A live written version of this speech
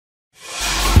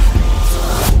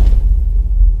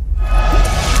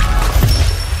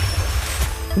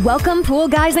Welcome, pool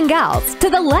guys and gals, to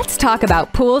the Let's Talk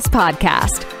About Pools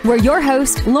podcast, where your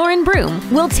host, Lauren Broom,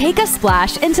 will take a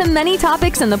splash into many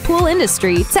topics in the pool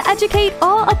industry to educate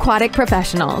all aquatic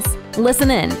professionals. Listen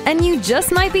in, and you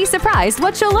just might be surprised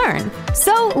what you'll learn.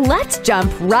 So let's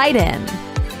jump right in.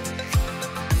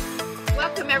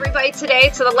 Welcome, everybody, today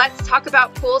to the Let's Talk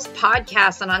About Pools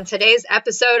podcast. And on today's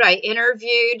episode, I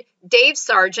interviewed Dave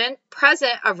Sargent,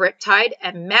 president of Riptide,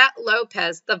 and Matt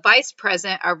Lopez, the vice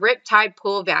president of Riptide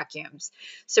Pool Vacuums.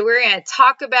 So we're going to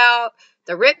talk about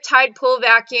the Riptide Pool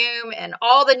Vacuum and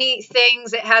all the neat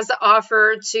things it has to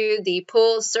offer to the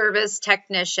pool service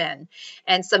technician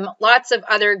and lots of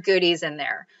other goodies in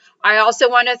there. I also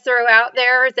want to throw out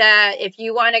there that if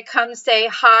you want to come say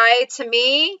hi to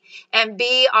me and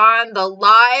be on the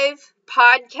live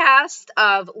podcast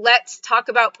of Let's Talk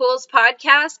About Pools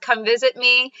podcast, come visit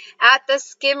me at the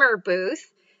Skimmer booth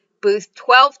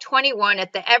 1221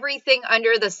 at the Everything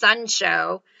Under the Sun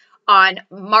show on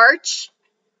March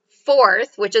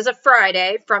 4th, which is a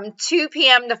Friday, from 2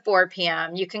 p.m. to 4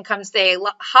 p.m. You can come say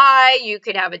hi. You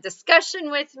could have a discussion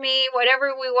with me,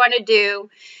 whatever we want to do.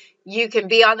 You can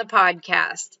be on the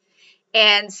podcast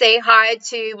and say hi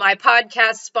to my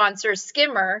podcast sponsor,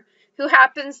 Skimmer, who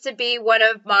happens to be one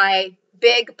of my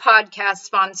big podcast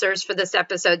sponsors for this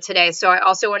episode today. So I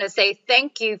also want to say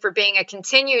thank you for being a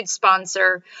continued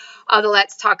sponsor of the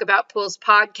Let's Talk About Pools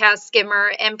podcast,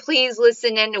 Skimmer. And please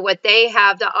listen in to what they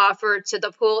have to offer to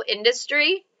the pool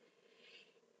industry.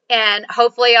 And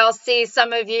hopefully I'll see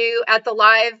some of you at the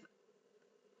live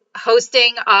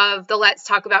hosting of the Let's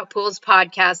Talk About Pools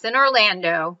podcast in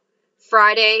Orlando,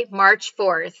 Friday, March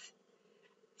 4th,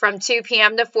 from 2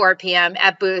 p.m. to 4 p.m.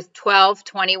 at booth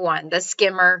 1221, the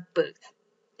Skimmer booth.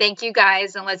 Thank you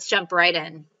guys, and let's jump right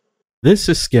in. This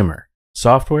is Skimmer,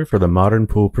 software for the modern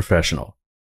pool professional.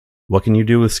 What can you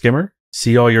do with Skimmer?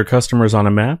 See all your customers on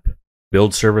a map,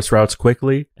 build service routes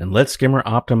quickly, and let Skimmer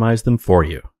optimize them for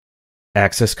you.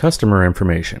 Access customer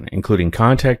information, including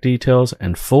contact details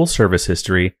and full service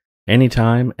history,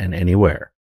 anytime and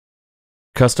anywhere.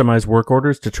 Customize work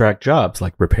orders to track jobs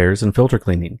like repairs and filter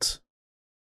cleanings.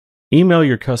 Email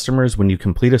your customers when you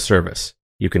complete a service.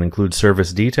 You can include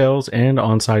service details and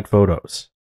on-site photos.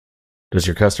 Does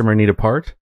your customer need a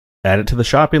part? Add it to the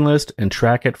shopping list and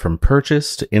track it from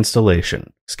purchase to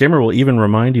installation. Skimmer will even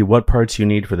remind you what parts you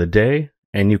need for the day,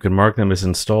 and you can mark them as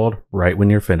installed right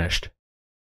when you're finished.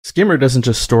 Skimmer doesn't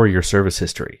just store your service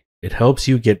history. It helps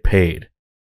you get paid.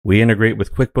 We integrate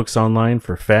with QuickBooks Online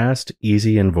for fast,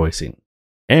 easy invoicing.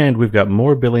 And we've got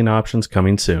more billing options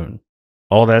coming soon.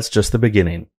 All that's just the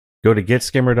beginning. Go to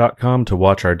getskimmer.com to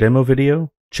watch our demo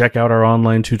video, check out our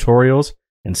online tutorials,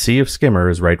 and see if Skimmer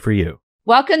is right for you.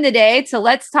 Welcome today to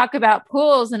Let's Talk About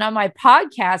Pools. And on my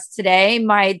podcast today,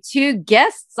 my two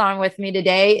guests on with me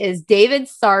today is David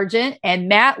Sargent and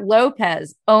Matt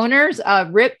Lopez, owners of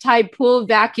Riptide Pool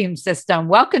Vacuum System.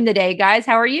 Welcome today, guys.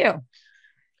 How are you?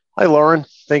 Hi, Lauren.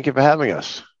 Thank you for having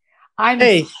us.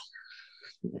 Hey.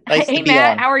 Nice hey,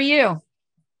 Matt. How are you?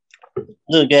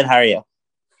 Doing good. How are you?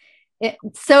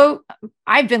 So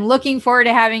I've been looking forward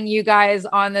to having you guys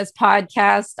on this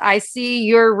podcast. I see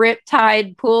your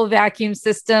Riptide Pool Vacuum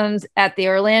Systems at the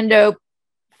Orlando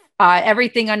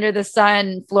Everything Under the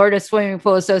Sun Florida Swimming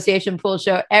Pool Association pool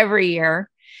show every year.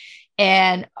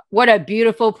 And what a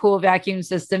beautiful pool vacuum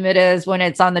system it is when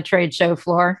it's on the trade show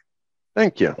floor.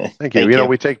 Thank you. Thank you. You know,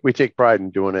 we take pride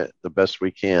in doing it the best we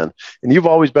can. And you've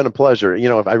always been a pleasure. You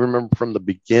know, if I remember from the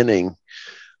beginning,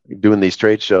 doing these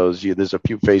trade shows, there's a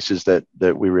few faces that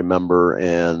we remember,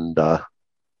 and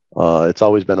it's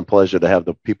always been a pleasure to have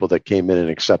the people that came in and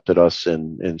accepted us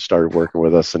and started working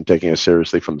with us and taking us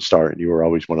seriously from the start. And you were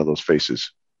always one of those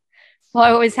faces. Well,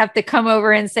 I always have to come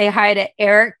over and say hi to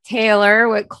Eric Taylor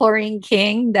with Chlorine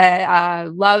King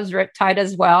that loves Riptide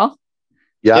as well.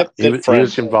 Yeah, yep, he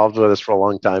was involved with us for a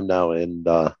long time now, and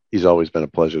he's always been a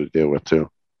pleasure to deal with too.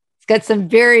 He's got some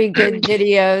very good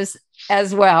videos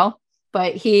as well.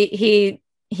 But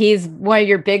he's one of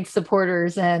your big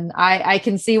supporters, and I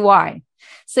can see why.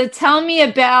 So tell me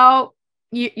about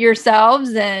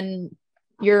yourselves and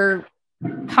your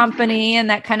company and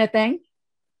that kind of thing.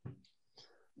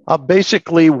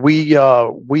 Basically,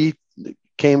 we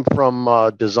came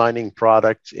from designing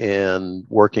product and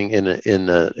working in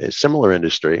a similar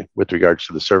industry with regards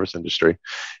to the service industry,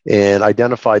 and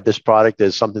identified this product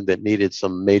as something that needed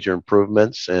some major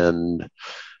improvements, and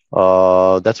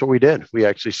that's what we did. We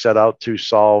actually set out to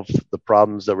solve the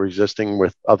problems that were existing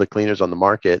with other cleaners on the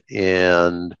market.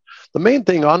 And the main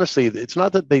thing, honestly, it's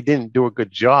not that they didn't do a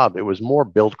good job. It was more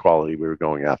build quality we were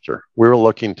going after. We were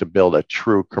looking to build a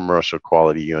true commercial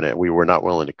quality unit. We were not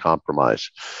willing to compromise.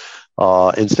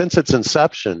 And since its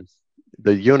inception,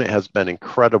 the unit has been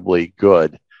incredibly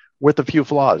good with a few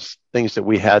flaws, things that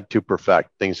we had to perfect,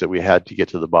 things that we had to get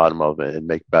to the bottom of it and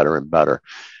make better and better.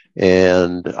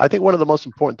 And I think one of the most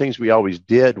important things we always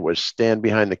did was stand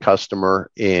behind the customer.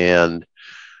 And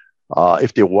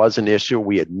if there was an issue,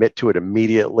 we admit to it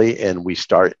immediately and we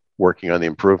start working on the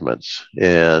improvements.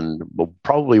 And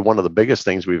probably one of the biggest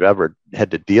things we've ever had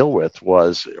to deal with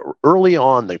was early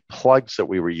on, the plugs that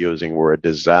we were using were a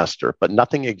disaster, but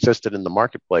nothing existed in the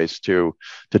marketplace to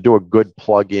do a good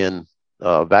plug-in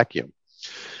vacuum.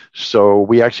 So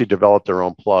we actually developed our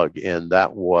own plug, and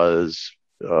that was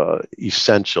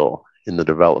essential in the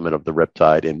development of the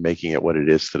Riptide and making it what it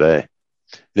is today.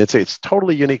 And it's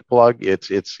totally unique plug. It's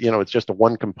just a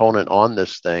one component on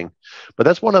this thing, but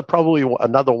that's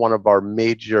another one of our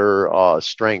major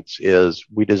strengths is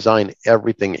we design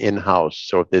everything in-house.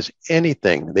 So if there's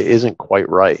anything that isn't quite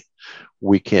right,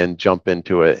 we can jump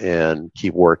into it and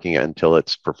keep working it until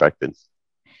it's perfected.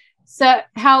 So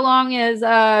how long has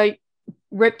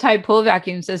Riptide pool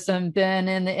vacuum system been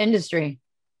in the industry?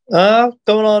 Going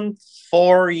on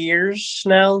 4 years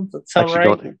now. That sounds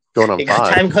right. Going on 5.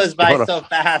 Time goes by so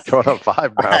fast. Going on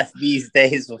 5 now. These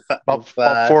days. About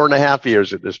 4.5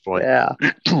 years at this point. Yeah.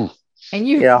 And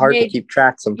you hard to keep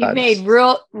track sometimes. You made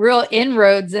real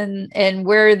inroads and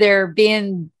where they're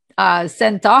being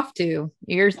sent off to.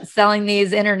 You're selling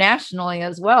these internationally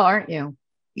as well, aren't you?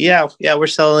 Yeah, we're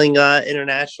selling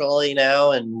internationally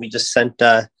now, and we just sent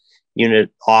a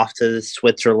unit off to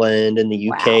Switzerland and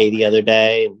the UK the other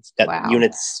day. And it's got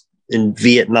units in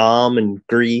Vietnam and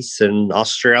Greece and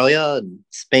Australia and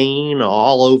Spain,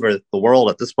 all over the world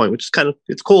at this point, which is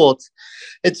it's cool.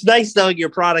 It's nice knowing your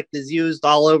product is used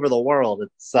all over the world.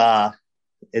 It's a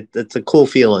cool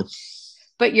feeling.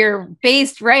 But you're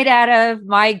based right out of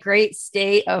my great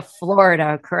state of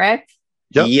Florida, correct?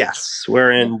 Yep. Yes,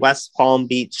 we're in West Palm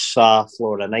Beach,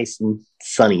 Florida. Nice and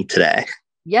sunny today.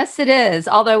 Yes, it is.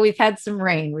 Although we've had some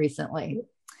rain recently.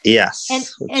 Yes.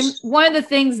 And one of the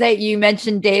things that you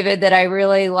mentioned, David, that I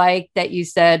really liked that you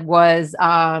said was,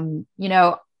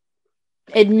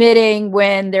 admitting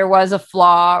when there was a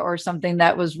flaw or something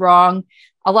that was wrong.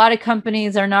 A lot of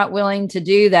companies are not willing to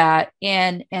do that.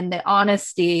 And the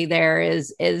honesty there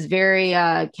is very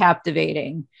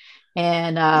captivating.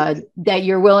 And that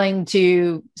you're willing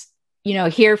to,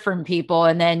 hear from people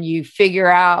and then you figure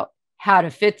out how to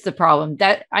fix the problem.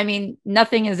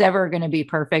 Nothing is ever going to be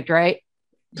perfect, right?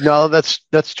 No, that's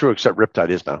true, except Riptide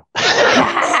is now.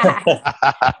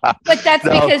 But that's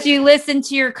because you listen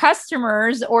to your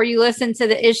customers or you listen to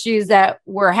the issues that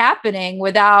were happening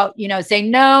without,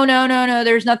 saying, no,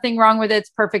 there's nothing wrong with it. It's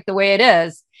perfect the way it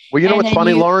is. Well, you know what's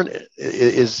funny, Lauren,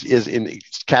 is in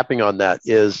capping on that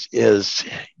is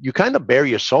you kind of bare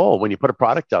your soul when you put a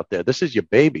product out there. This is your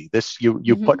baby.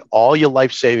 You put all your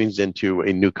life savings into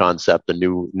a new concept, a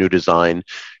new design.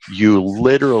 You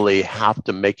literally have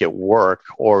to make it work,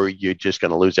 or you're just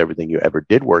going to lose everything you ever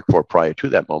did work for prior to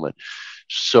that moment.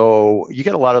 So you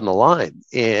get a lot on the line.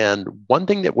 And one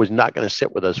thing that was not going to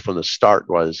sit with us from the start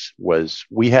was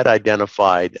we had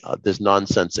identified this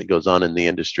nonsense that goes on in the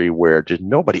industry where just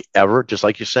nobody ever, just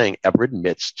like you're saying, ever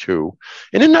admits to,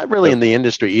 and it's not really in the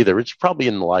industry either. It's probably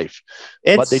in life,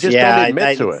 but they just don't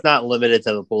admit to it. It's not limited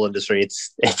to the pool industry.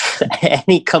 It's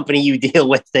any company you deal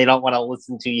with, they don't want to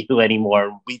listen to you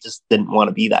anymore. We just didn't want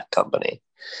to be that company.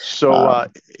 So,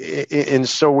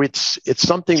 so it's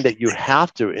something that you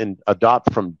have to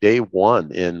adopt from day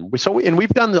one. And we've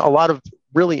done a lot of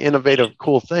really innovative,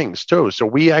 cool things too. So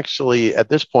we actually, at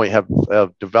this point, have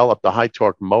developed a high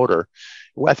torque motor.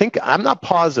 I think, I'm not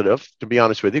positive, to be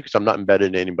honest with you, because I'm not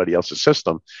embedded in anybody else's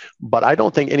system, but I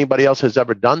don't think anybody else has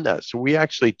ever done that. So we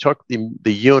actually took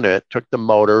the unit, took the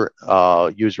motor,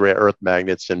 used rare earth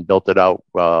magnets and built it out,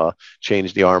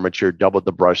 changed the armature, doubled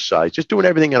the brush size, just doing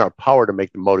everything in our power to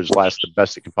make the motors last the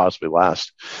best it can possibly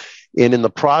last. And in the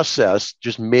process,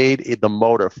 just made the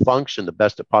motor function the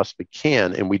best it possibly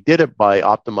can. And we did it by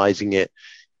optimizing it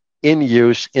in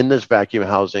use in this vacuum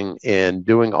housing and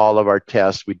doing all of our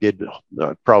tests. We did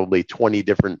probably 20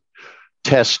 different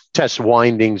test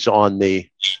windings on the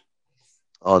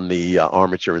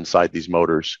armature inside these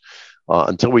motors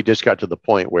until we just got to the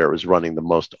point where it was running the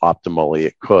most optimally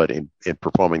it could and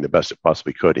performing the best it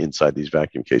possibly could inside these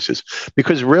vacuum cases.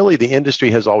 Because really the industry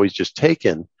has always just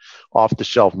taken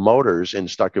off-the-shelf motors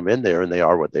and stuck them in there, and they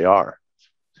are what they are.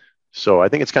 So I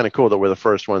think it's kind of cool that we're the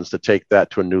first ones to take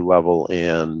that to a new level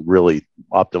and really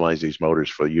optimize these motors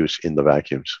for use in the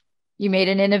vacuums. You made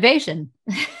an innovation.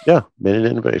 Yeah, made an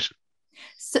innovation.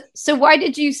 So why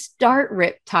did you start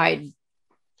Riptide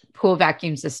Pool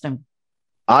Vacuum System?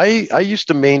 I used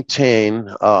to maintain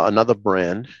another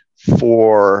brand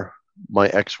for my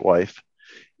ex-wife.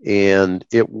 And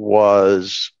it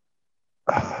was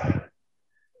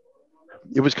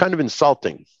kind of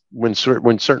insulting when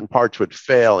certain parts would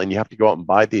fail and you have to go out and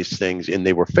buy these things, and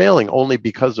they were failing only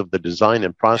because of the design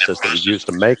and process that was used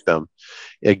to make them.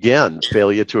 Again,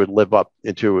 failure to live up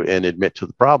into and admit to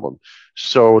the problem.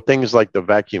 So things like the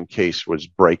vacuum case was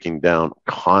breaking down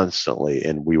constantly,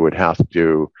 and we would have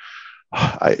to,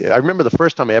 I remember the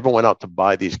first time I ever went out to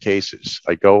buy these cases.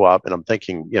 I go up and I'm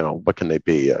thinking, what can they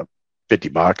be?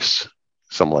 $50,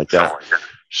 something like that.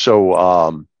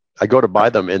 So I go to buy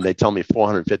them and they tell me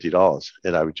 $450.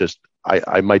 And I would just,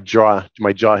 my jaw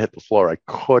hit the floor. I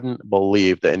couldn't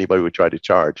believe that anybody would try to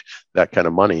charge that kind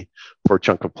of money for a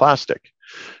chunk of plastic.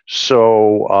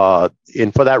 So,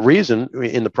 and for that reason,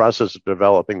 in the process of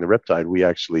developing the Riptide, we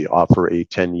actually offer a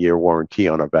 10-year warranty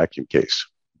on our vacuum case.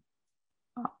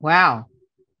 Wow.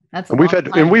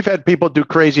 We've had people do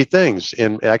crazy things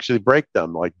and actually break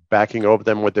them, like backing over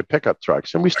them with their pickup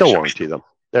trucks, and we still warranty them.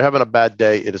 They're having a bad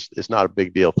day. It's not a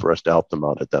big deal for us to help them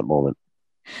out at that moment.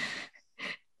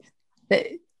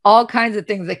 All kinds of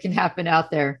things that can happen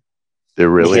out there. There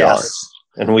really are.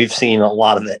 And we've seen a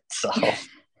lot of it. So,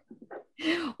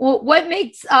 well, what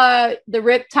makes the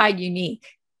Riptide unique?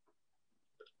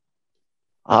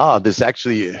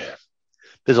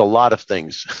 There's a lot of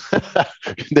things.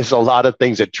 There's a lot of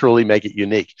things that truly make it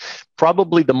unique.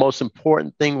 Probably the most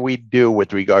important thing we do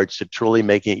with regards to truly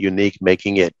making it unique,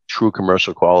 making it true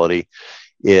commercial quality,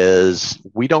 is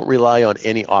we don't rely on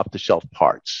any off-the-shelf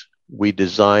parts. We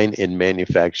design and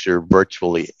manufacture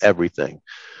virtually everything.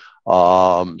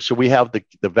 So we have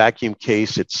the vacuum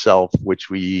case itself, which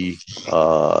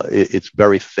it's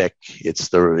very thick. It's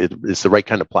the right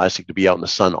kind of plastic to be out in the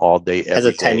sun all day. It has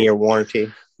a 10-year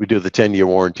warranty. We do the 10-year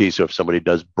warranty. So if somebody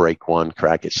does break one,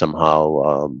 crack it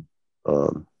somehow,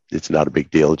 it's not a big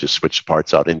deal. Just switch the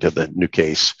parts out into the new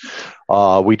case.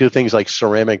 We do things like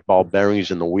ceramic ball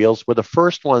bearings in the wheels. We're the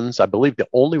first ones, I believe the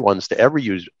only ones to ever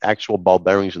use actual ball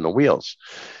bearings in the wheels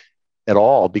at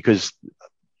all, because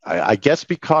I guess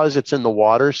because it's in the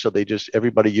water. So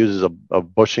everybody uses a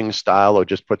bushing style or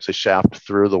just puts a shaft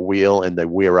through the wheel and they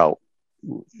wear out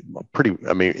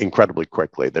incredibly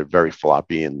quickly. They're very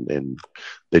floppy and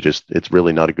it's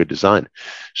really not a good design.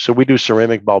 So we do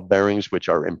ceramic ball bearings, which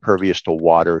are impervious to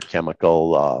water,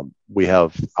 chemical. We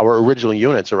have our original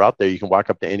units are out there. You can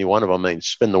walk up to any one of them and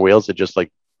spin the wheels. They're just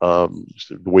like the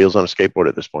wheels on a skateboard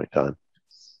at this point in time.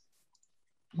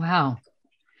 Wow.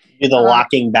 Do the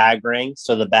locking bag ring.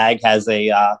 So the bag has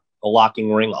a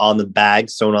locking ring on the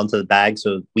bag, sewn onto the bag.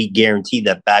 So we guarantee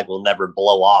that bag will never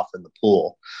blow off in the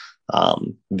pool.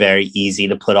 Very easy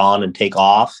to put on and take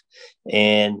off.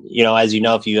 And, as you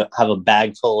know, if you have a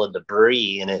bag full of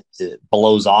debris and it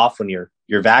blows off when you're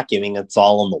vacuuming, it's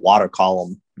all in the water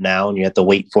column now, and you have to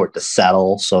wait for it to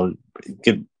settle. So it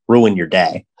could ruin your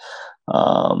day.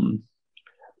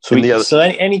 So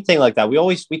anything like that,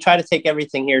 we try to take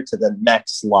everything here to the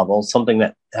next level, something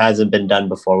that hasn't been done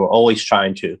before. We're always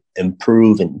trying to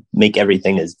improve and make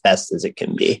everything as best as it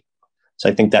can be. So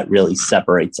I think that really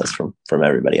separates us from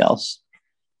everybody else.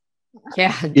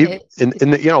 Yeah.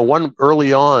 One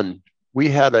early on,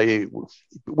 the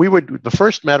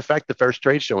first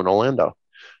trade show in Orlando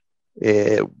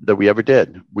that we ever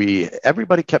did,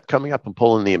 everybody kept coming up and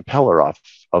pulling the impeller off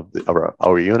of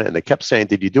our unit. And they kept saying,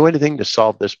 did you do anything to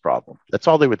solve this problem? That's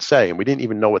all they would say. And we didn't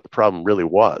even know what the problem really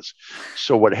was.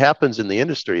 So what happens in the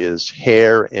industry is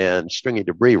hair and stringy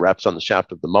debris wraps on the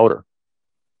shaft of the motor.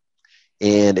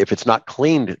 And if it's not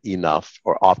cleaned enough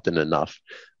or often enough,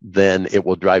 then it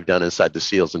will drive down inside the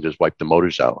seals and just wipe the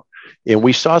motors out. And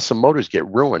we saw some motors get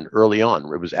ruined early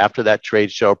on. It was after that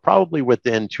trade show, probably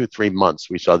within 2-3 months,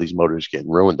 we saw these motors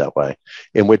getting ruined that way.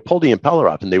 And we'd pull the impeller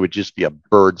off and they would just be a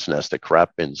bird's nest of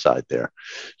crap inside there.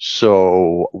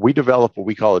 So we developed what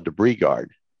we call a debris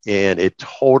guard. And it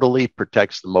totally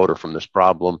protects the motor from this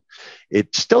problem.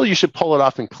 You should pull it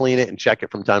off and clean it and check it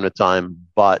from time to time,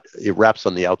 but it wraps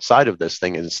on the outside of this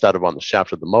thing instead of on the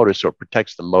shaft of the motor, so it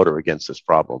protects the motor against this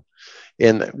problem.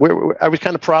 And I was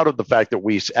kind of proud of the fact that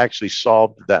we actually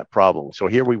solved that problem. So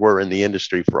here we were in the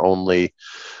industry for only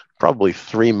probably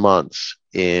 3 months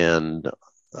and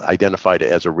identified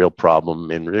it as a real problem.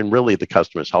 And really the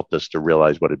customers helped us to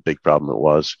realize what a big problem it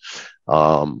was.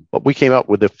 But we came up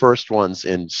with the first ones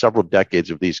in several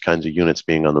decades of these kinds of units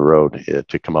being on the road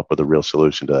to come up with a real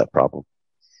solution to that problem.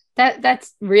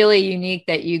 That's really unique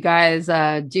that you guys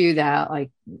do that.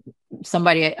 Like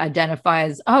somebody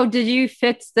identifies, oh, did you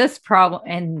fix this problem?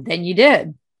 And then you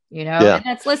did, and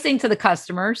that's listening to the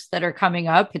customers that are coming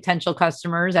up, potential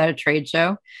customers at a trade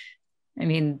show. I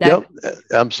mean, yep,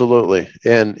 absolutely.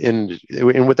 And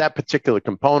with that particular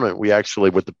component, we actually,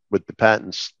 with the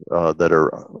patents that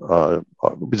are,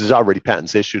 there's already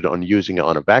patents issued on using it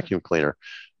on a vacuum cleaner,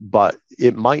 but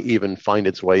it might even find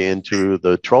its way into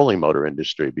the trolling motor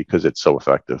industry because it's so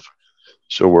effective.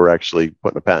 So we're actually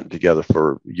putting a patent together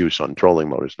for use on trolling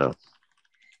motors now.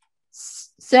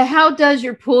 So how does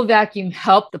your pool vacuum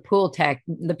help the pool tech,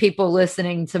 the people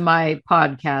listening to my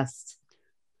podcast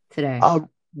today?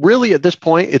 Really, at this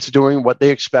point, it's doing what they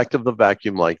expect of the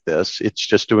vacuum like this. It's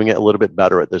just doing it a little bit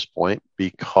better at this point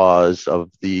because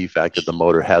of the fact that the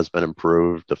motor has been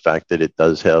improved, the fact that it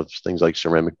does have things like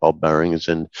ceramic ball bearings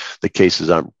and the cases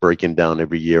aren't breaking down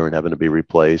every year and having to be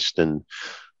replaced. And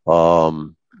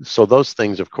so those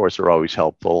things, of course, are always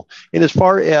helpful. And as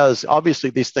far as, obviously,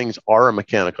 these things are a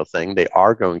mechanical thing. They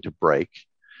are going to break.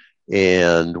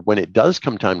 And when it does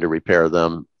come time to repair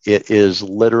them, it is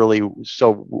literally,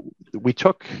 so we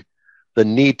took the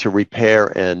need to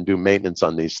repair and do maintenance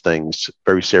on these things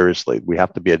very seriously. We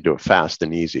have to be able to do it fast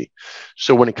and easy.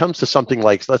 So when it comes to something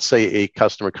like, let's say a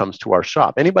customer comes to our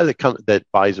shop, anybody that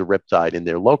buys a Riptide and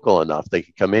they're local enough, they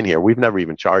can come in here. We've never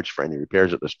even charged for any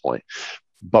repairs at this point.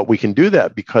 But we can do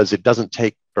that because it doesn't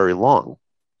take very long.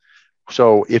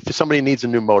 So if somebody needs a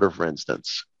new motor, for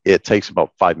instance, it takes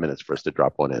about 5 minutes for us to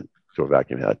drop one in to a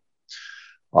vacuum head.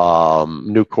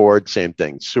 New cord, same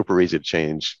thing. Super easy to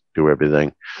change, do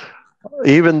everything.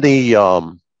 Even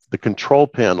the control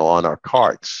panel on our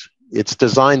carts, it's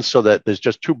designed so that there's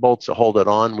just 2 bolts that hold it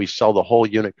on. We sell the whole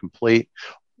unit complete.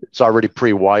 It's already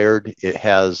pre-wired. It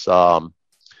has...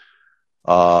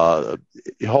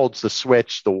 it holds the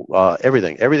switch,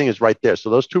 everything is right there. So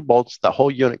those 2 bolts, the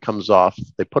whole unit comes off.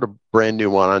 They put a brand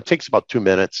new one on. It takes about 2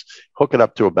 minutes, hook it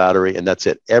up to a battery, and that's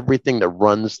it. Everything that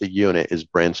runs the unit is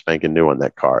brand spanking new on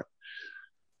that cart.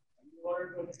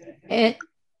 It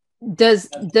does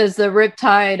the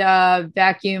Riptide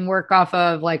vacuum work off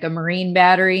of like a marine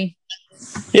battery?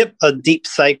 Yep, a deep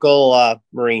cycle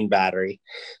marine battery.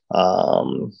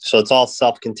 So it's all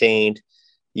self-contained.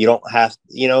 You don't have,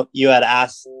 you had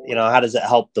asked, how does it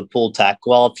help the pool tech?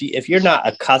 Well, if you're not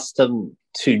accustomed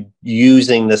to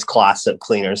using this class of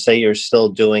cleaner, say you're still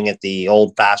doing it the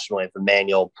old fashioned way, the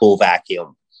manual pool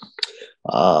vacuum,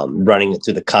 running it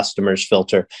through the customer's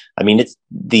filter. I mean, it's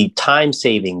the time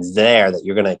savings there that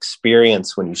you're going to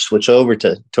experience when you switch over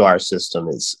to our system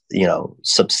is,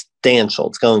 substantial.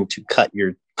 It's going to cut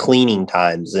your cleaning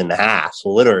times in half,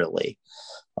 literally.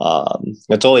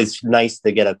 It's always nice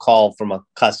to get a call from a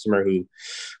customer who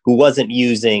wasn't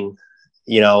using,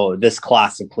 this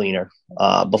class of cleaner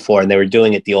before, and they were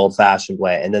doing it the old fashioned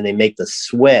way. And then they make the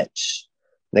switch.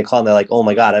 They call and they're like, oh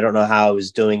my God, I don't know how I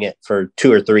was doing it for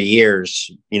 2 or 3 years,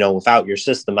 without your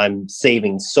system. I'm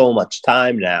saving so much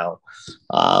time now.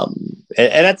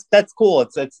 And that's cool.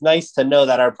 It's nice to know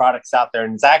that our product's out there,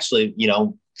 and it's actually,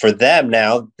 for them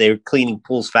now, they're cleaning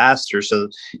pools faster, so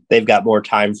they've got more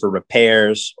time for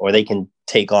repairs, or they can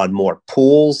take on more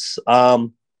pools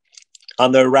on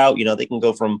their route. They can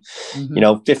go from,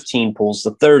 15 pools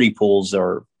to 30 pools,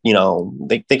 or,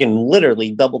 they can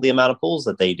literally double the amount of pools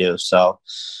that they do. So,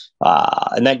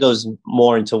 and that goes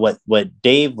more into what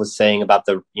Dave was saying about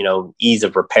the, ease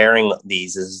of repairing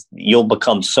these is you'll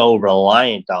become so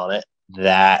reliant on it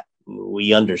that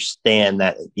we understand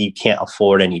that you can't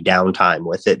afford any downtime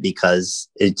with it, because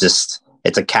it's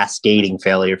a cascading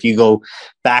failure. If you go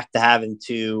back to having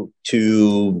to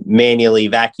manually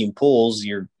vacuum pools,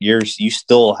 you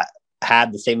still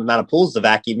had the same amount of pools to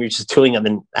vacuum. You're just doing them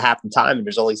in half the time, and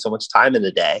there's only so much time in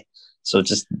the day. So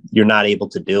you're not able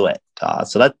to do it.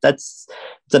 So that's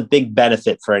a big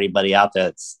benefit for anybody out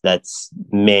there that's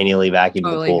manually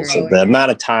vacuuming the pool. So the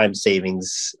amount of time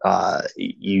savings,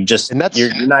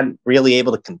 you're not really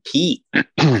able to compete.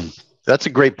 That's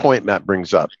a great point Matt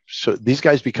brings up. So these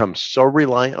guys become so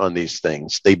reliant on these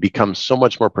things. They become so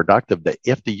much more productive that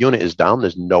if the unit is down,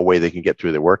 there's no way they can get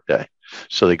through their workday.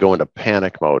 So they go into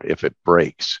panic mode if it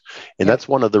breaks. And that's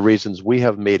one of the reasons we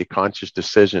have made a conscious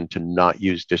decision to not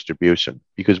use distribution.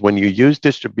 Because when you use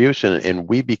distribution and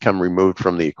we become removed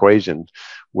from the equation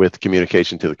with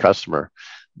communication to the customer,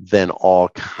 then all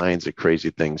kinds of crazy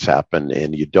things happen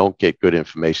and you don't get good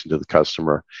information to the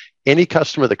customer. Any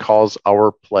customer that calls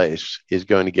our place is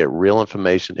going to get real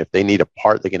information. If they need a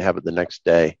part, they can have it the next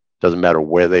day. Doesn't matter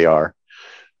where they are.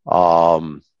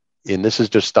 And this is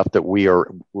just stuff that we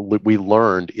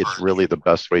learned it's really the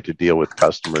best way to deal with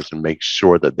customers and make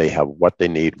sure that they have what they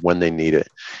need when they need it.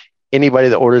 Anybody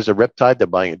that orders a Riptide, they're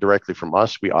buying it directly from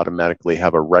us. We automatically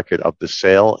have a record of the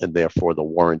sale, and therefore the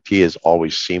warranty is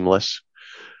always seamless.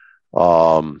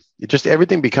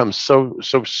 Everything becomes so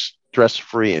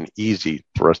stress-free and easy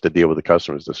for us to deal with the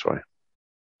customers this way.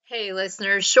 Hey,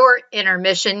 listeners, short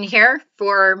intermission here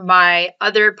for my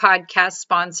other podcast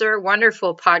sponsor,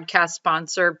 wonderful podcast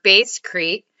sponsor,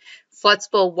 Basecrete,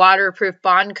 flexible waterproof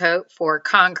bond coat for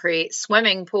concrete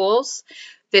swimming pools.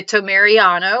 Vito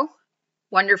Mariano,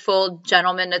 wonderful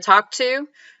gentleman to talk to.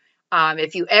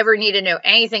 If you ever need to know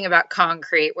anything about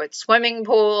concrete with swimming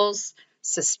pools,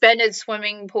 suspended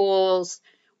swimming pools,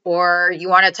 or you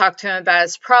want to talk to him about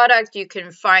his product, you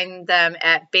can find them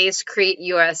at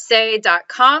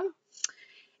basecreteusa.com.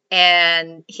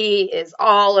 And he is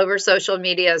all over social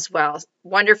media as well.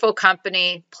 Wonderful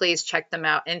company. Please check them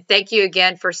out. And thank you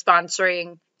again for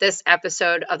sponsoring this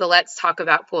episode of the Let's Talk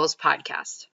About Pools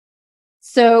podcast.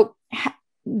 So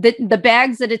the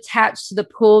bags that attach to the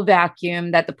pool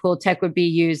vacuum that the pool tech would be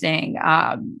using,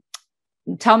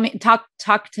 talk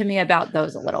to me about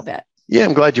those a little bit. Yeah,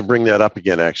 I'm glad you bring that up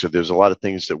again. Actually, there's a lot of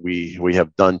things that we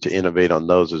have done to innovate on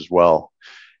those as well.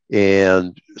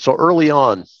 And so early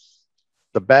on,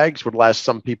 the bags would last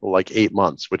some people like 8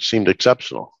 months, which seemed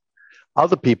exceptional.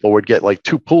 Other people would get like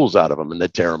 2 pools out of them and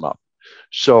they'd tear them up.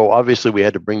 So obviously we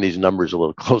had to bring these numbers a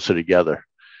little closer together.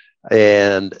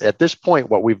 And at this point,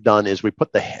 what we've done is we put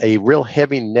a real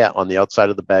heavy net on the outside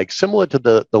of the bag, similar to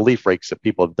the leaf rakes that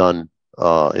people have done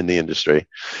in the industry.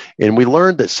 And we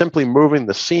learned that simply moving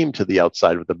the seam to the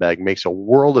outside of the bag makes a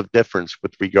world of difference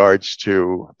with regards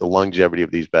to the longevity of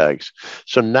these bags.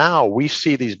 So now we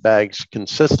see these bags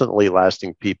consistently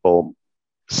lasting people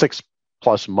 6+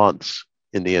 months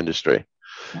in the industry.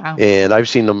 Wow. And I've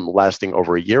seen them lasting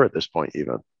over a year at this point,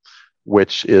 even,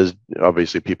 which is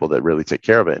obviously people that really take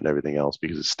care of it and everything else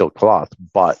because it's still cloth.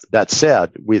 But that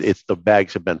said, the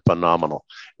bags have been phenomenal.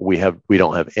 We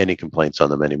don't have any complaints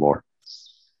on them anymore.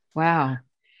 Wow.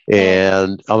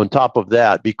 And on top of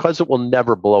that, because it will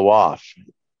never blow off,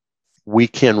 we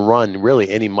can run really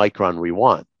any micron we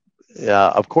want.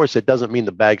 Of course, it doesn't mean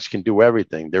the bags can do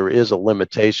everything. There is a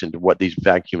limitation to what these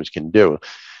vacuums can do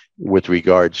with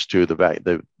regards to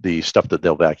the stuff that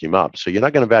they'll vacuum up. So you're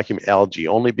not going to vacuum algae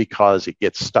only because it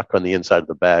gets stuck on the inside of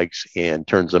the bags and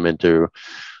turns them into,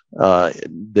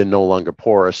 they're no longer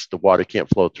porous. The water can't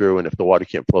flow through. And if the water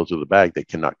can't flow through the bag, they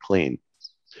cannot clean.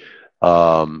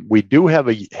 We do have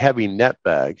a heavy net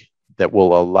bag that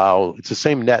will allow, it's the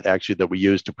same net actually that we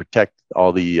use to protect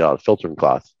all the filtering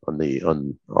cloth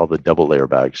on all the double layer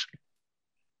bags.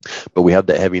 But we have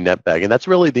that heavy net bag, and that's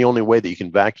really the only way that you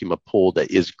can vacuum a pool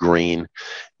that is green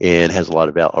and has a lot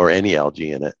of or any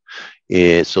algae in it.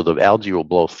 So the algae will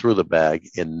blow through the bag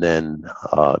and then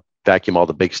vacuum all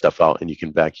the big stuff out, and you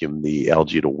can vacuum the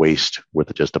algae to waste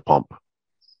with just a pump.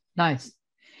 Nice.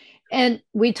 And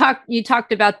you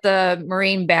talked about the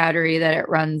marine battery that it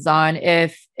runs on.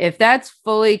 If that's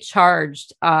fully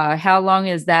charged, how long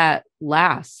does that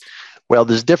last? Well,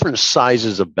 there's different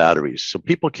sizes of batteries, so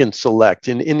people can select.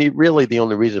 And really, the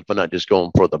only reason for not just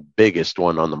going for the biggest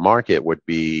one on the market would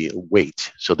be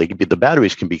weight. So the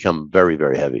batteries can become very,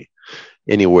 very heavy,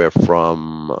 anywhere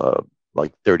from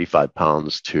like 35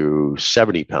 pounds to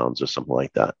 70 pounds or something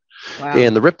like that. Wow.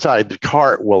 And the Riptide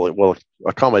cart will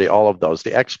accommodate all of those.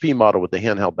 The XP model with the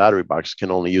handheld battery box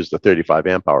can only use the 35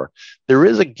 amp hour. There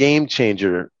is a game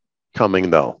changer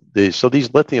coming though. So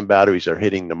these lithium batteries are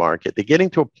hitting the market. They're getting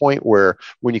to a point where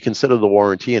when you consider the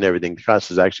warranty and everything, the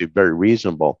cost is actually very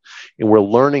reasonable. And we're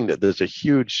learning that there's a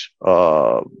huge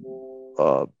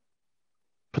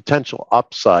potential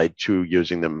upside to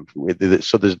using them.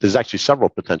 So there's actually several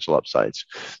potential upsides.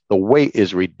 The weight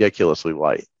is ridiculously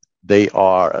light. They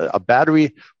are a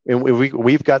battery, and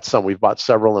we've got some. We've bought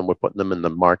several, and we're putting them in the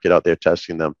market out there,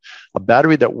 testing them. A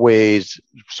battery that weighs,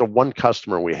 so one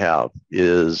customer we have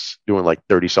is doing like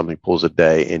 30-something pulls a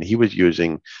day, and he was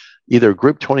using either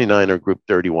Group 29 or Group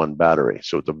 31 battery.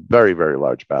 So it's a very, very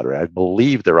large battery. I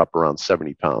believe they're up around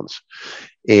 70 pounds.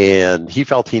 And he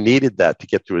felt he needed that to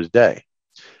get through his day.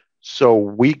 So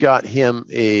we got him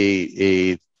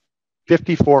a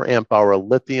 54 amp hour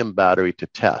lithium battery to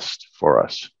test for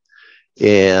us.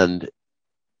 And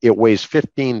it weighs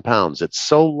 15 pounds. It's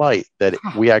so light that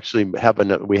we actually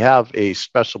have a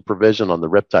special provision on the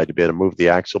Riptide to be able to move the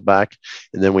axle back.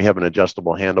 And then we have an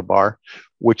adjustable handlebar,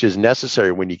 which is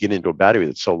necessary when you get into a battery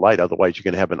that's so light. Otherwise, you're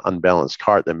going to have an unbalanced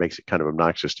cart that makes it kind of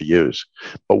obnoxious to use.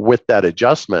 But with that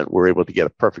adjustment, we're able to get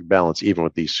a perfect balance even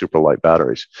with these super light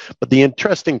batteries. But the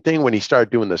interesting thing when he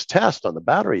started doing this test on the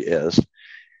battery is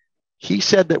he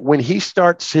said that when he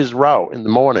starts his route in the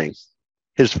morning,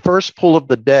 his first pull of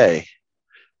the day,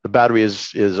 the battery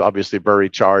is obviously very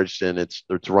charged and it's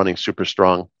running super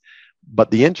strong.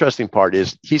 But the interesting part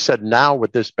is he said now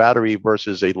with this battery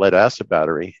versus a lead acid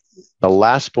battery, the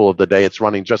last pull of the day, it's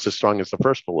running just as strong as the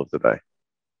first pull of the day.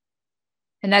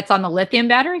 And that's on the lithium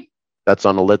battery? That's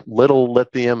on a little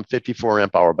lithium 54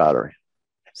 amp hour battery.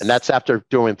 And that's after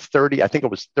doing 30, I think it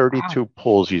was 32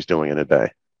 pulls he's doing in a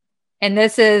day. And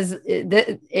this is,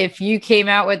 if you came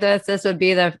out with this would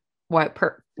be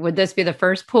would this be the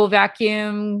first pool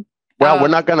vacuum? Well,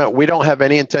 we don't have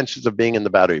any intentions of being in the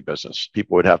battery business.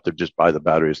 People would have to just buy the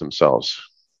batteries themselves.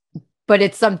 But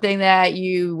it's something that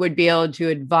you would be able to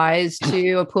advise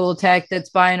to a pool tech that's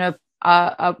buying a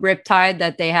Riptide,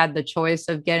 that they had the choice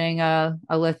of getting a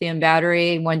lithium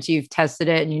battery once you've tested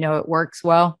it and it works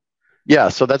well. Yeah,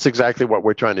 so that's exactly what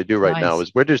we're trying to do right now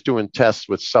is we're just doing tests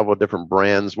with several different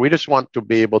brands. We just want to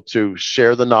be able to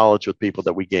share the knowledge with people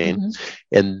that we gain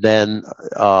and then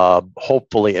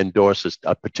hopefully endorse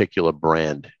a particular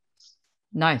brand.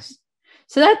 Nice.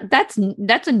 So that's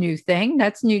a new thing.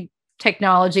 That's new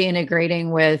technology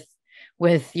integrating with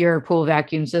your pool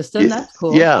vacuum system. That's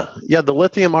cool. Yeah. The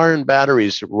lithium ion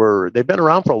batteries they've been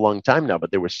around for a long time now, but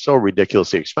they were so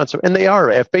ridiculously expensive. And they are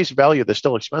at face value, they're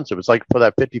still expensive. It's like for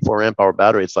that 54 amp hour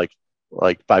battery, it's like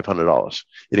 $500.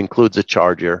 It includes a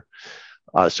charger.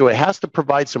 So it has to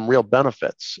provide some real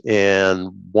benefits. And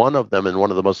one of them, and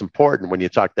one of the most important when you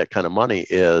talk that kind of money,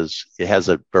 is it has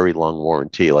a very long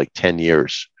warranty, like 10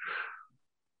 years.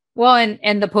 Well,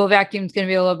 and the pool vacuum is going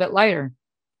to be a little bit lighter.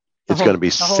 It's going to be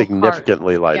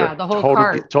significantly lighter. Yeah, the whole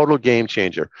cart. Total game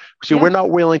changer. See, we're not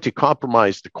willing to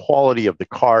compromise the quality of the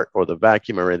cart or the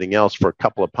vacuum or anything else for a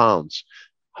couple of pounds.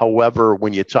 However,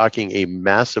 when you're talking a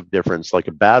massive difference like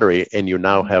a battery and you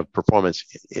now have performance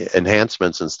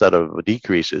enhancements instead of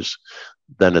decreases,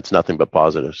 then it's nothing but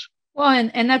positives.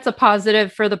 Well, and that's a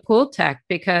positive for the pool tech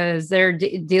because they're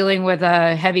dealing with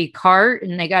a heavy cart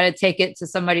and they got to take it to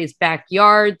somebody's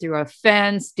backyard through a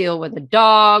fence, deal with a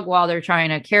dog while they're trying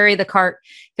to carry the cart.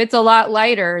 If it's a lot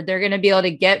lighter, they're going to be able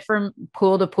to get from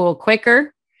pool to pool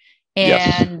quicker.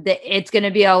 And it's going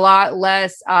to be a lot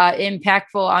less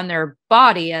impactful on their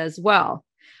body as well.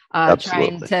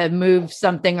 Trying to move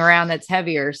something around that's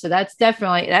heavier. So that's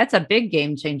a big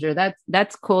game changer.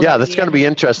 That's cool. Yeah, that's going to be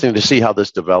interesting to see how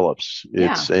this develops.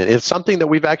 It's something that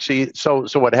we've actually, so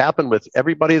what happened with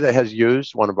everybody that has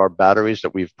used one of our batteries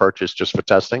that we've purchased just for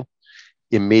testing,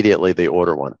 immediately they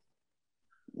order one.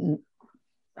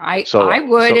 I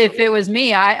would, if it was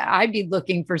me, I'd be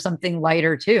looking for something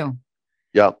lighter too.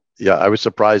 Yeah. I was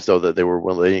surprised though that they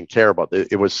didn't care about it.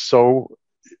 It was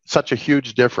such a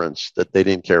huge difference that they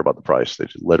didn't care about the price. They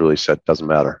just literally said, doesn't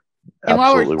matter. And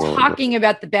absolutely, while we're talking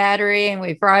about the battery and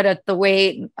we brought up the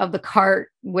weight of the cart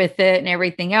with it and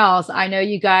everything else, I know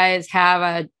you guys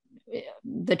have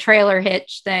the trailer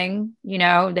hitch thing,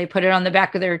 they put it on the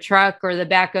back of their truck or the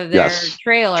back of their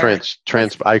trailer.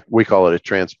 We call it a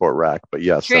transport rack, but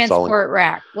yes. Transport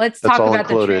rack. Let's talk about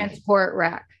the transport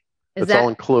rack. It's all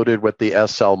included with the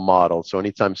SL model. So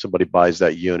anytime somebody buys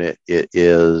that unit, it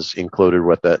is included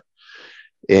with it.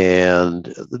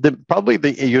 And probably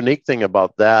the unique thing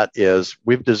about that is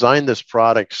we've designed this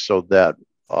product so that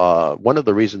one of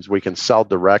the reasons we can sell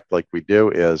direct like we do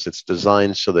is it's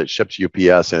designed so that it ships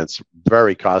UPS and it's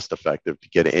very cost effective to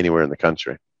get it anywhere in the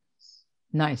country.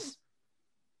 Nice.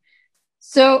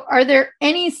 So are there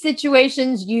any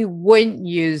situations you wouldn't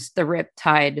use the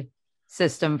Riptide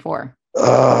system for?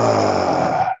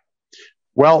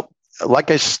 Well,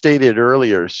 like I stated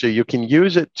earlier, so you can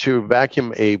use it to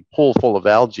vacuum a pool full of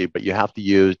algae, but you have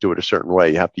to do it a certain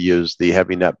way. You have to use the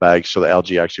heavy net bag so the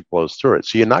algae actually flows through it.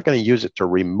 So you're not going to use it to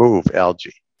remove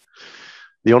algae.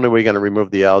 The only way you're going to remove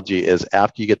the algae is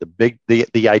after you get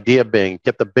the idea being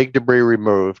get the big debris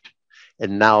removed,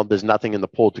 and now there's nothing in the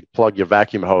pool to plug your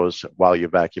vacuum hose while you're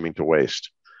vacuuming to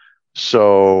waste.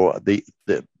 So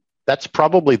that's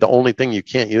probably the only thing you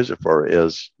can't use it for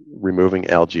is removing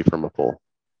algae from a pool.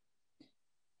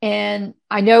 And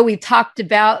I know we talked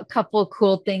about a couple of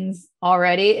cool things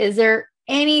already. Is there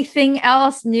anything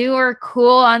else new or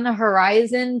cool on the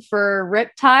horizon for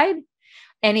Riptide?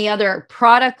 Any other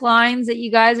product lines that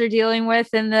you guys are dealing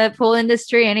with in the pool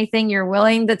industry? Anything you're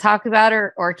willing to talk about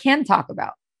or can talk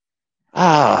about?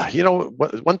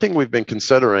 One thing we've been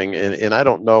considering, and I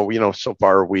don't know, so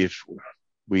far we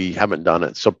haven't done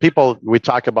it. So we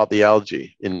talk about the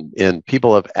algae and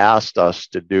people have asked us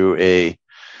to do a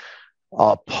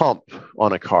pump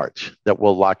on a cart that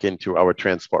will lock into our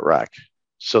transport rack.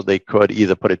 So they could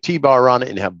either put a T-bar on it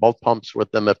and have both pumps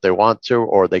with them if they want to,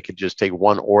 or they could just take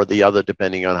one or the other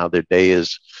depending on how their day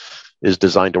is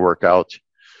designed to work out.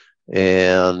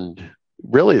 And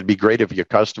really, it'd be great if your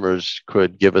customers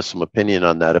could give us some opinion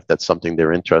on that if that's something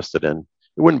they're interested in.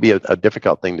 It wouldn't be a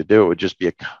difficult thing to do. It would just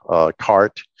be a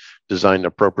cart designed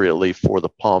appropriately for the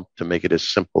pump to make it as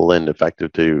simple and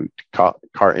effective to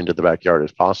cart into the backyard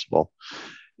as possible.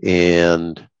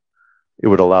 And it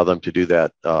would allow them to do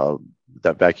that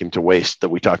that vacuum to waste that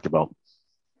we talked about.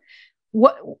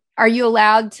 What are you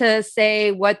allowed to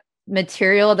say what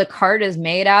material the cart is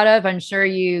made out of? I'm sure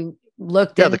you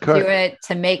looked into it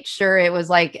to make sure it was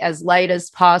like as light as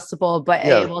possible, but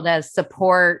able to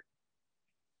support.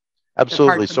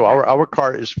 Absolutely. So our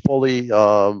cart is fully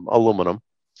aluminum,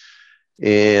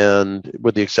 and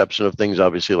with the exception of things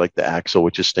obviously like the axle,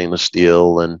 which is stainless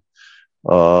steel, and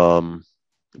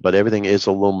but everything is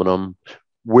aluminum.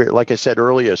 We're, like I said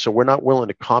earlier, so we're not willing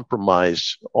to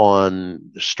compromise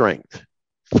on strength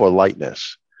for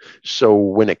lightness. So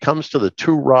when it comes to the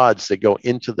two rods that go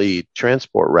into the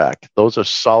transport rack, those are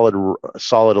solid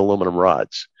aluminum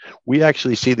rods. We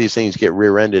actually see these things get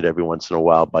rear-ended every once in a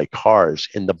while by cars,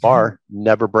 and the bar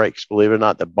never breaks. Believe it or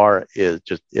not, the bar is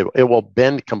just, it will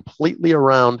bend completely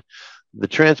around the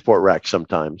transport rack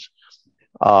sometimes,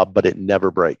 but it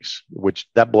never breaks, which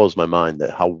that blows my mind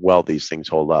that how well these things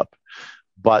hold up.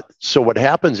 But so what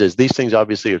happens is these things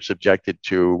obviously are subjected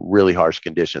to really harsh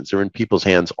conditions. They're in people's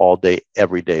hands all day,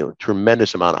 every day, a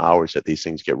tremendous amount of hours that these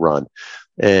things get run.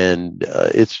 And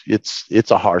it's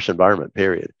a harsh environment,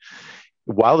 period.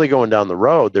 While they're going down the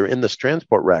road, they're in this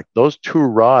transport rack. Those two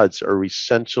rods are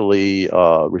essentially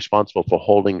responsible for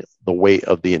holding the weight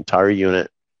of the entire unit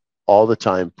all the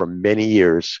time for many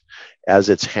years as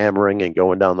it's hammering and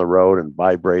going down the road and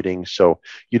vibrating. So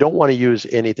you don't want to use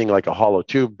anything like a hollow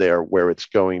tube there where it's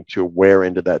going to wear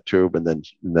into that tube and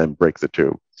then break the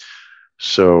tube.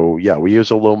 So yeah, we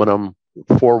use aluminum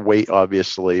for weight,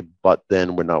 obviously, but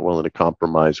then we're not willing to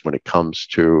compromise when it comes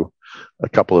to a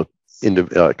couple of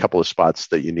spots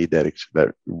that you need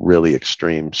that really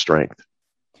extreme strength.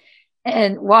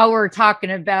 And while we're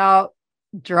talking about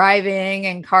driving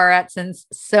and car accidents,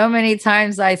 so many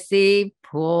times I see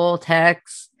pool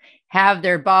techs have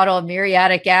their bottle of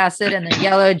muriatic acid and the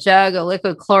yellow jug of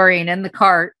liquid chlorine in the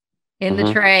cart, in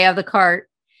the tray of the cart.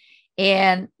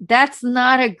 And that's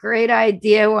not a great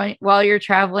idea while you're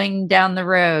traveling down the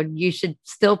road. You should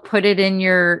still put it in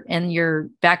your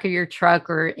back of your truck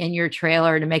or in your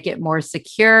trailer to make it more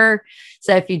secure.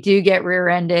 So if you do get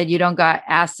rear-ended, you don't got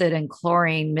acid and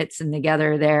chlorine mixing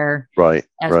together there part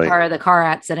of the car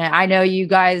accident. I know you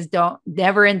guys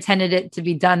never intended it to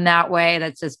be done that way.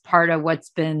 That's just part of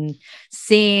what's been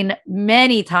seen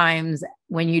many times.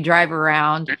 When you drive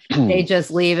around, they just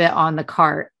leave it on the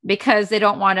cart because they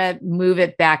don't want to move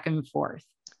it back and forth.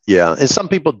 Yeah. And some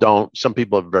people don't. Some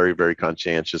people are very, very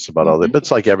conscientious about all that. But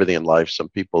it's like everything in life. Some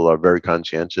people are very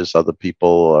conscientious. Other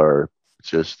people are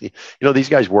just, these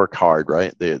guys work hard,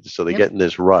 right? They get in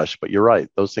this rush. But you're right.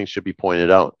 Those things should be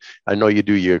pointed out. I know you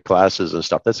do your classes and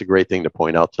stuff. That's a great thing to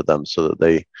point out to them so that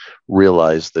they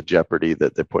realize the jeopardy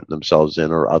that they're putting themselves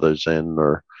in or others in,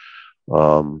 or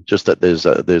just that there's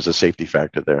a safety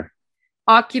factor there.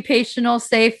 Occupational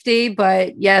safety,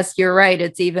 but yes, you're right.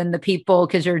 It's even the people,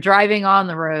 because you're driving on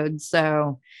the road.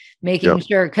 So making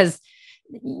sure, because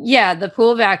the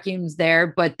pool vacuum's there,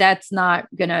 but that's not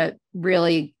going to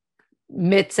really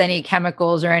mix any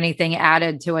chemicals or anything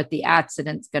added to what the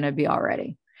accident's going to be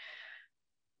already.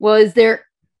 Well, is there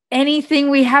anything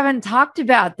we haven't talked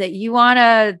about that you want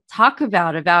to talk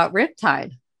about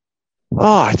Riptide?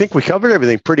 Oh, I think we covered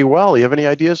everything pretty well. You have any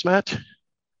ideas, Matt?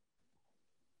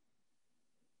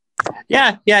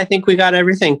 Yeah, I think we got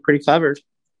everything pretty covered.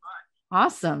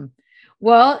 Awesome.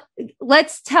 Well,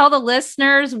 let's tell the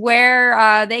listeners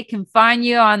where they can find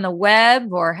you on the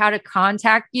web or how to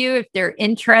contact you if they're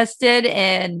interested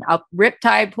in a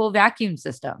Riptide pool vacuum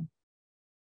system.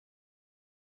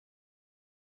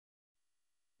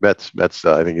 That's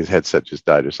I think his headset just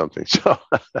died or something. So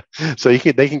they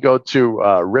can go to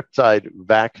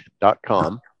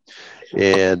riptidevac.com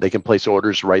and they can place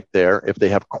orders right there. If they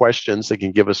have questions, they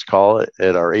can give us a call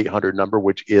at our 800 number,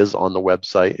 which is on the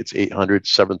website. It's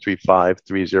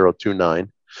 800-735-3029.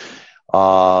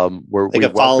 They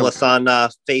can follow us on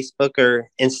Facebook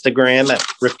or Instagram at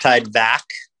Riptide Vac,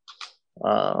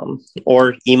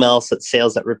 or email us at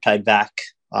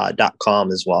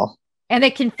sales@riptidevac.com as well. And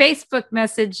they can Facebook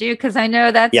message you, because I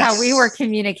know that's how we were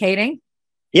communicating.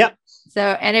 Yep. So,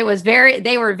 and they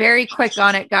were very quick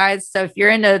on it, guys. So if you're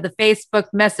into the Facebook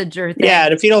Messenger thing. Yeah.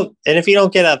 And if you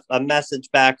don't get a message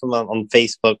back from on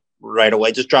Facebook right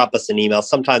away, just drop us an email.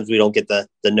 Sometimes we don't get the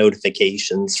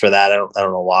notifications for that. I don't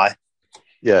know why.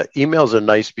 Yeah. Emails are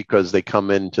nice because they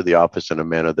come into the office in a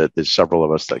manner that there's several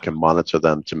of us that can monitor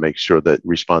them to make sure that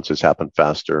responses happen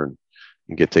faster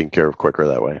and get taken care of quicker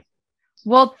that way.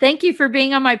 Well, thank you for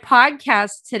being on my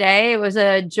podcast today. It was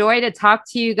a joy to talk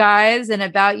to you guys and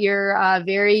about your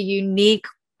very unique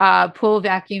pool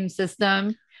vacuum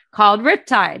system called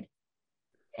Riptide.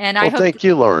 And thank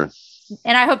you, Lauren.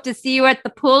 And I hope to see you at the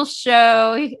pool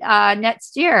show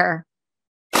next year.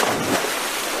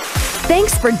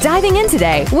 Thanks for diving in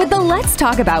today with the Let's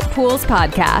Talk About Pools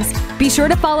podcast. Be sure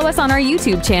to follow us on our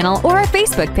YouTube channel or our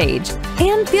Facebook page.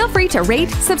 And feel free to rate,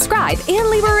 subscribe, and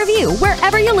leave a review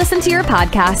wherever you listen to your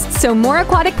podcasts so more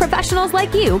aquatic professionals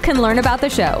like you can learn about the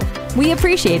show. We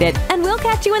appreciate it, and we'll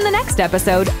catch you in the next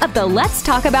episode of the Let's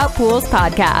Talk About Pools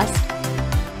podcast.